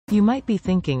You might be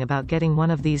thinking about getting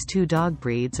one of these two dog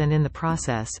breeds, and in the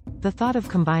process, the thought of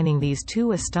combining these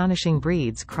two astonishing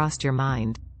breeds crossed your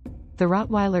mind. The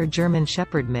Rottweiler German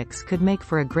Shepherd mix could make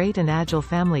for a great and agile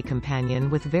family companion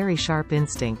with very sharp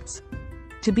instincts.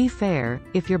 To be fair,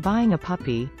 if you're buying a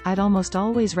puppy, I'd almost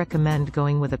always recommend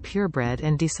going with a purebred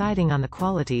and deciding on the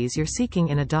qualities you're seeking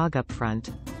in a dog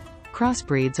upfront.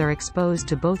 Crossbreeds are exposed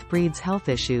to both breeds' health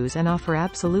issues and offer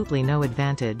absolutely no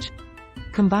advantage.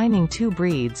 Combining two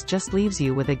breeds just leaves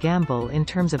you with a gamble in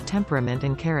terms of temperament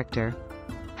and character.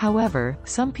 However,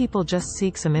 some people just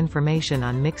seek some information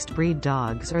on mixed breed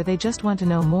dogs, or they just want to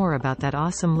know more about that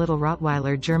awesome little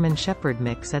Rottweiler German Shepherd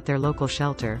mix at their local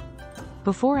shelter.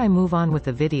 Before I move on with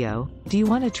the video, do you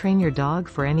want to train your dog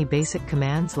for any basic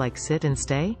commands like sit and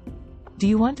stay? Do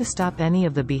you want to stop any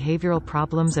of the behavioral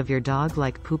problems of your dog,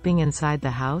 like pooping inside the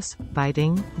house,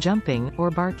 biting, jumping, or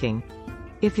barking?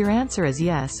 If your answer is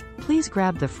yes, please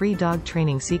grab the free Dog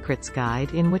Training Secrets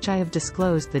Guide, in which I have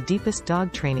disclosed the deepest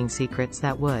dog training secrets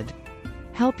that would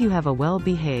help you have a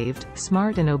well-behaved,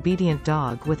 smart and obedient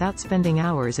dog without spending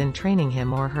hours in training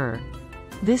him or her.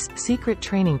 This secret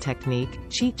training technique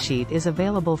cheat sheet is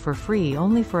available for free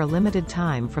only for a limited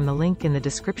time from the link in the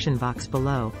description box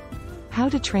below. How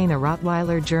to train a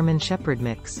Rottweiler German Shepherd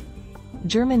mix.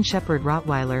 German Shepherd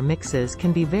Rottweiler mixes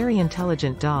can be very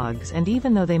intelligent dogs, and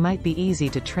even though they might be easy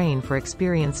to train for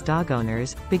experienced dog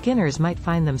owners, beginners might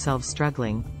find themselves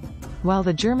struggling. While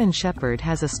the German Shepherd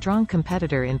has a strong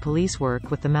competitor in police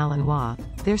work with the Malinois,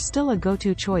 they're still a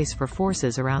go-to choice for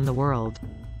forces around the world.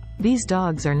 These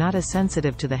dogs are not as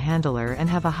sensitive to the handler and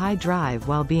have a high drive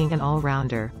while being an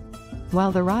all-rounder.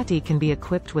 While the Rottie can be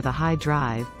equipped with a high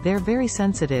drive, they're very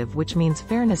sensitive, which means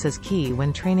fairness is key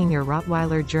when training your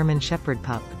Rottweiler German Shepherd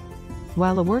pup.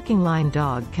 While a working line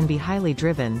dog can be highly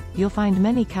driven, you'll find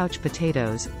many couch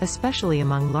potatoes, especially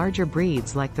among larger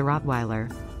breeds like the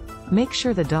Rottweiler. Make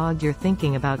sure the dog you're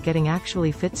thinking about getting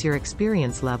actually fits your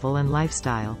experience level and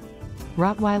lifestyle.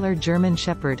 Rottweiler German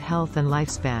Shepherd health and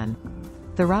lifespan.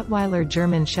 The Rottweiler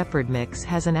German Shepherd mix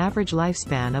has an average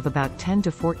lifespan of about 10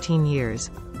 to 14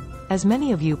 years. As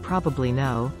many of you probably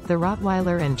know, the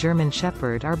Rottweiler and German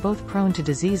Shepherd are both prone to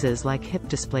diseases like hip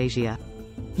dysplasia.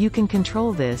 You can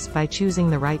control this by choosing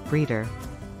the right breeder.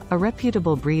 A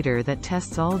reputable breeder that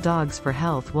tests all dogs for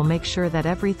health will make sure that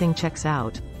everything checks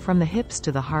out, from the hips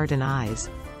to the heart and eyes.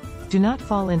 Do not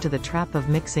fall into the trap of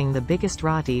mixing the biggest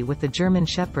Rottie with the German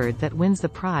Shepherd that wins the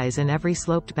prize in every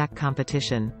sloped back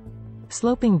competition.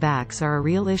 Sloping backs are a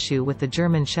real issue with the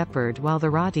German Shepherd, while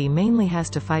the Rottie mainly has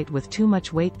to fight with too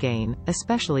much weight gain,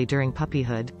 especially during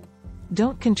puppyhood.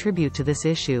 Don't contribute to this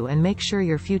issue and make sure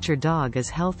your future dog is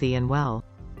healthy and well.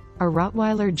 Are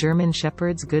Rottweiler German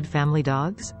Shepherds good family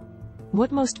dogs?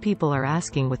 What most people are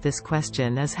asking with this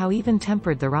question is how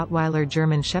even-tempered the Rottweiler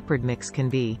German Shepherd mix can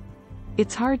be.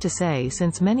 It's hard to say,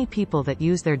 since many people that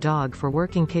use their dog for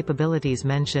working capabilities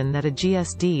mention that a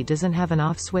GSD doesn't have an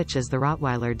off switch as the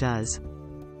Rottweiler does.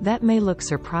 That may look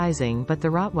surprising, but the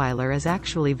Rottweiler is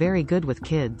actually very good with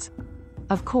kids.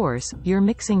 Of course, you're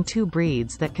mixing two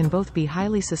breeds that can both be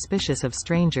highly suspicious of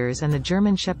strangers, and the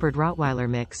German Shepherd Rottweiler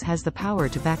mix has the power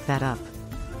to back that up.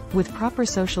 With proper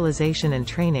socialization and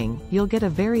training, you'll get a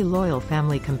very loyal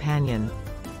family companion.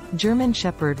 German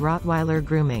Shepherd Rottweiler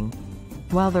grooming.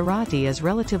 While the Rottie is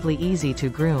relatively easy to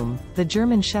groom, the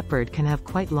German Shepherd can have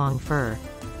quite long fur.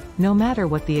 No matter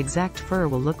what the exact fur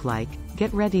will look like,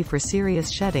 get ready for serious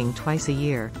shedding twice a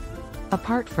year.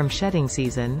 Apart from shedding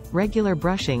season, regular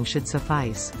brushing should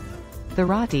suffice. The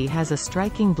Rottie has a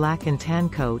striking black and tan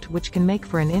coat, which can make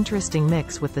for an interesting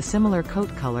mix with the similar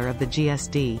coat color of the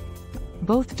GSD.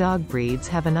 Both dog breeds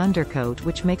have an undercoat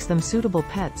which makes them suitable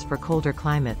pets for colder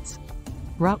climates.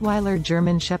 Rottweiler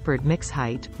German Shepherd mix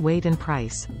height, weight and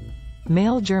price.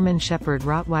 Male German Shepherd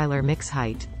Rottweiler mix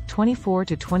height, 24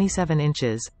 to 27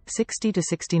 inches, 60 to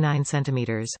 69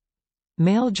 centimeters.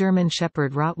 Male German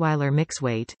Shepherd Rottweiler mix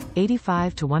weight,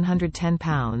 85 to 110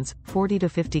 pounds, 40 to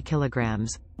 50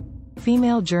 kilograms.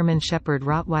 Female German Shepherd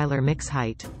Rottweiler mix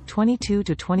height, 22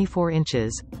 to 24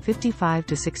 inches, 55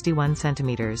 to 61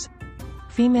 centimeters.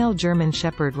 Female German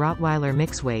Shepherd Rottweiler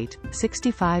mix weight,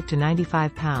 65 to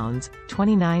 95 pounds,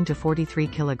 29 to 43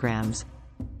 kilograms.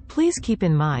 Please keep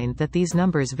in mind that these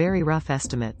numbers very rough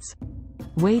estimates.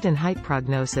 Weight and height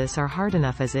prognosis are hard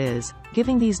enough as is,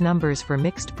 giving these numbers for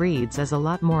mixed breeds is a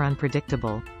lot more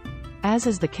unpredictable. As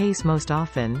is the case most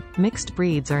often, mixed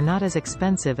breeds are not as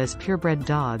expensive as purebred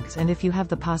dogs, and if you have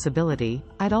the possibility,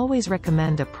 I'd always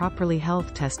recommend a properly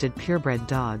health-tested purebred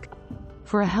dog.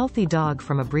 For a healthy dog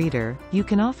from a breeder, you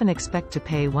can often expect to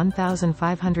pay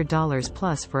 $1,500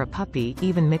 plus for a puppy,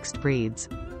 even mixed breeds.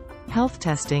 Health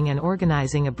testing and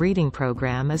organizing a breeding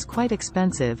program is quite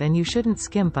expensive, and you shouldn't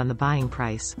skimp on the buying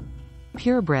price.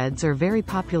 Purebreds or very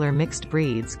popular mixed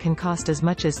breeds can cost as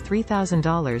much as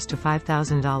 $3,000 to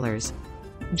 $5,000.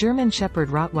 German Shepherd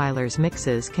Rottweilers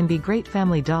mixes can be great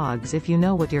family dogs if you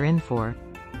know what you're in for.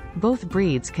 Both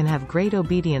breeds can have great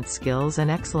obedience skills and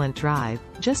excellent drive,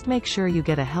 just make sure you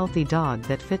get a healthy dog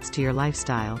that fits to your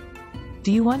lifestyle.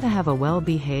 Do you want to have a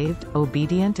well-behaved,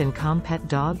 obedient and calm pet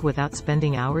dog without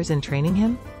spending hours in training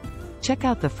him? Check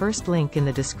out the first link in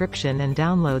the description and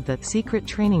download the Secret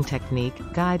Training Technique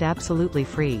guide absolutely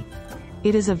free.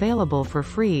 It is available for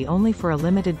free only for a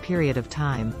limited period of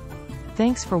time.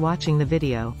 Thanks for watching the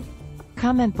video.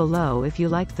 Comment below if you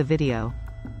liked the video.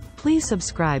 Please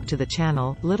subscribe to the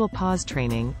channel, Little Paws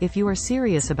Training, if you are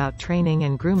serious about training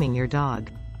and grooming your dog.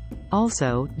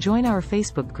 Also, join our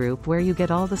Facebook group where you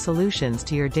get all the solutions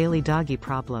to your daily doggy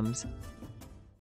problems.